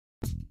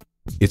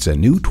It's a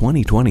new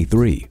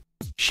 2023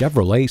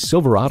 Chevrolet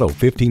Silverado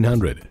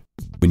 1500.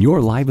 When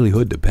your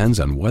livelihood depends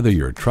on whether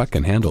your truck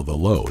can handle the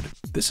load,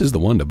 this is the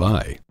one to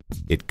buy.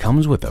 It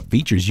comes with the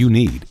features you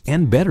need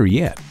and, better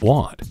yet,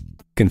 want.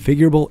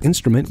 Configurable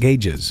instrument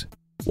gauges,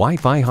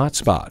 Wi-Fi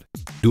hotspot,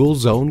 dual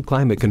zone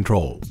climate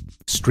control,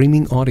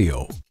 streaming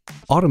audio,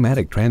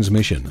 automatic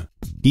transmission,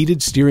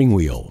 heated steering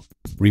wheel,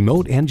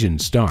 remote engine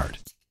start,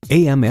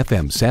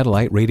 AM/FM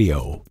satellite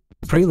radio,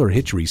 trailer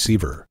hitch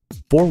receiver,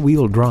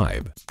 four-wheel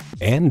drive,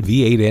 and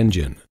V8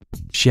 engine.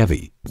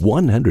 Chevy,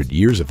 100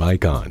 years of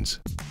icons.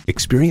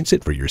 Experience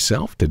it for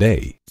yourself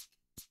today.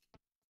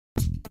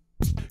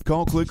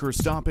 Call, click, or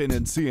stop in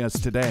and see us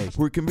today.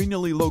 We're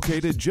conveniently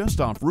located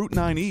just off Route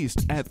 9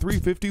 East at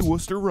 350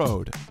 Worcester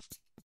Road.